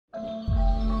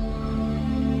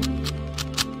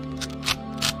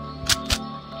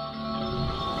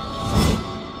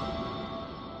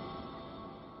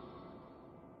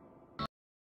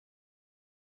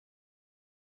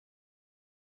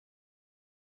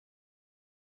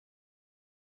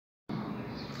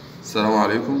Assalamu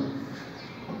alaikum.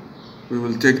 We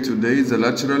will take today the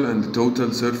lateral and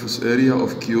total surface area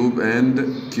of cube and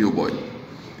cuboid.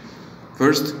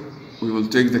 First, we will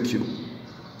take the cube.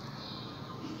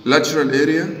 Lateral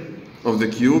area of the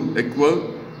cube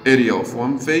equal area of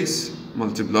one face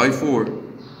multiply 4,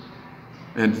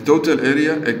 and total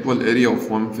area equal area of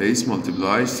one face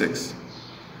multiply 6.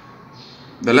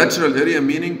 The lateral area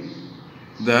meaning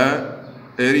the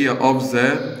area of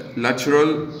the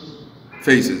lateral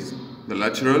faces,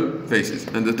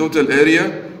 and the total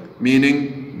area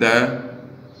meaning the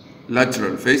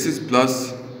lateral faces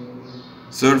plus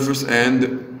surface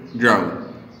and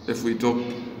ground if we took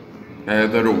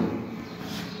the room.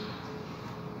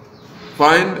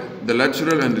 Find the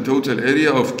lateral and the total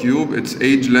area of cube. Its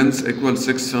edge length equal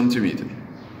 6 cm.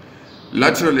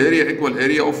 Lateral area equal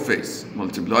area of face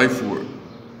multiply 4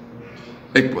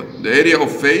 equal the area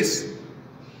of face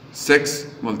 6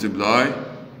 multiply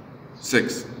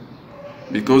 6,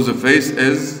 because the face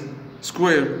is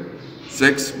square.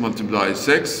 6 multiply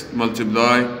 6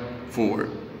 multiply 4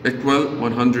 equal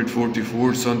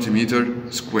 144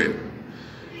 centimeter square.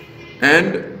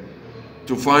 And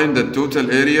to find the total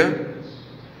area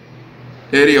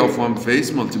of one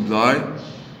face multiply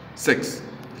 6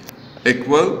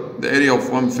 equal the area of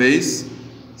one face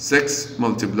 6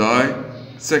 multiply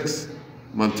 6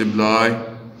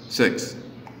 multiply 6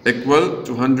 equal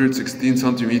 216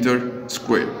 centimeter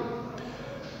square.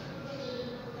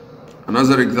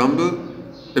 Another example,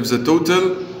 if the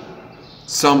total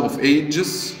sum of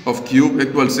edges of cube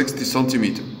equals 60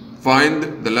 centimeter,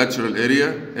 find the lateral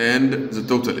area and the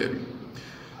total area.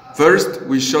 First,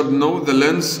 we should know the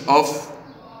length of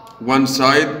one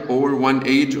side or one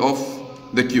edge of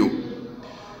the cube.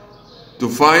 To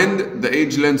find the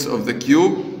edge length of the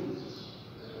cube,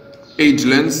 edge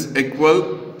length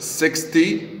equal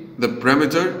 60 the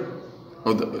perimeter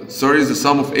of the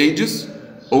sum of edges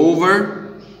over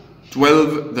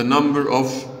 12 the number of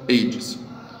edges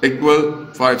equal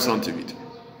 5 centimeter.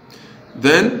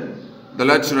 Then the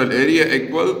lateral area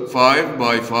equal 5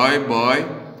 by 5 by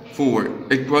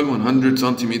 4 equal 100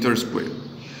 centimeter square,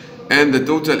 and the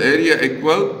total area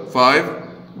equal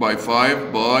 5 by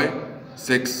 5 by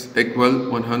 6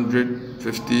 equal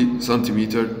 150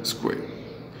 centimeter square.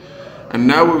 And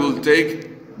now we will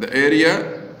take the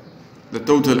area, the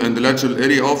total and the lateral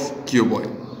area of cuboid.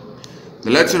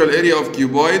 The lateral area of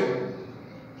cuboid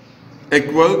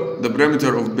equal the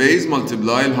perimeter of base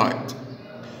multiply height.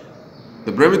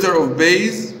 The perimeter of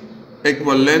base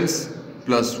equal length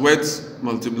plus width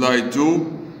multiply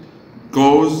 2,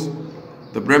 cause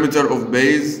the perimeter of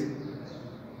base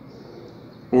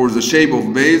or the shape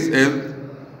of base is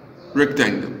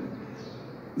rectangle.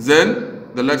 Then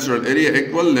the lateral area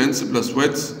equal length plus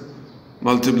width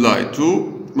multiply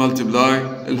 2 multiply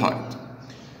height,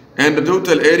 and the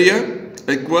total area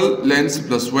equal length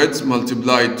plus width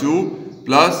multiply 2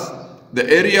 plus the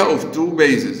area of two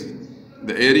bases.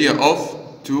 The area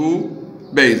of two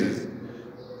bases,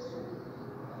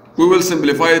 we will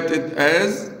simplify it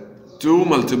as 2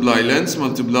 multiply length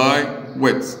multiply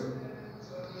width.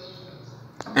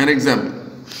 An example,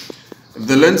 if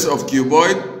the length of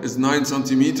cuboid is 9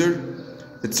 centimeter,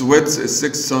 its width is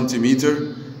 6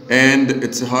 centimeter, and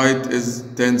its height is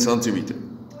 10 centimeter.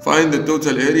 Find the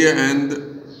total area and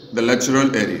the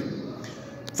lateral area.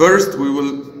 First, we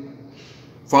will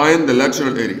find the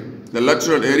lateral area. The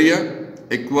lateral area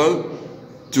equal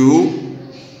 2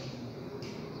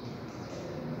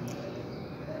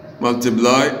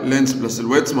 multiply length plus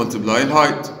width multiply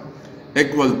height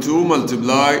equal 2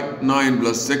 multiply 9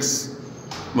 plus 6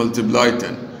 multiply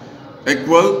 10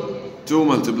 equal 2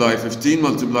 multiply 15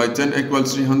 multiply 10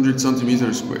 equals 300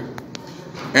 centimeter square.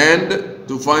 And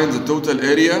to find the total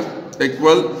area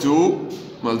equal 2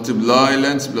 multiply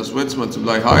length plus width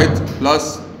multiply height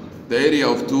plus the area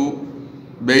of two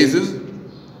bases,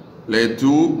 like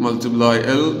 2 multiply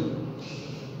L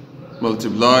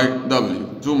multiply W,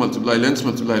 2 multiply length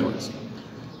multiply width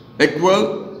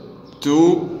equal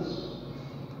 2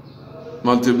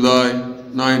 multiply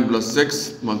 9 plus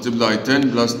 6 multiply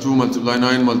 10 plus 2 multiply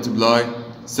 9 multiply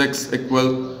 6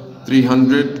 equal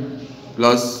 300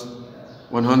 plus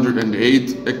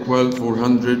 108 equal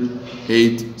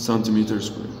 408 centimeters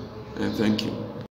square. And thank you.